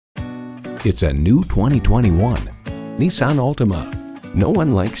It's a new 2021 Nissan Altima. No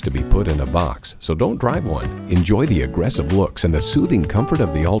one likes to be put in a box, so don't drive one. Enjoy the aggressive looks and the soothing comfort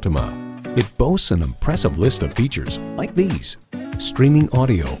of the Altima. It boasts an impressive list of features like these: streaming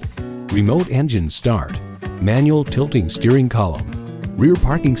audio, remote engine start, manual tilting steering column, rear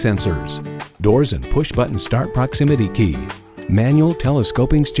parking sensors, doors and push-button start proximity key, manual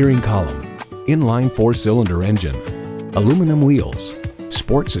telescoping steering column, inline 4-cylinder engine, aluminum wheels,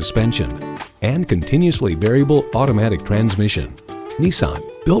 sport suspension, and continuously variable automatic transmission. Nissan,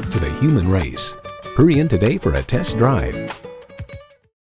 built for the human race. Hurry in today for a test drive.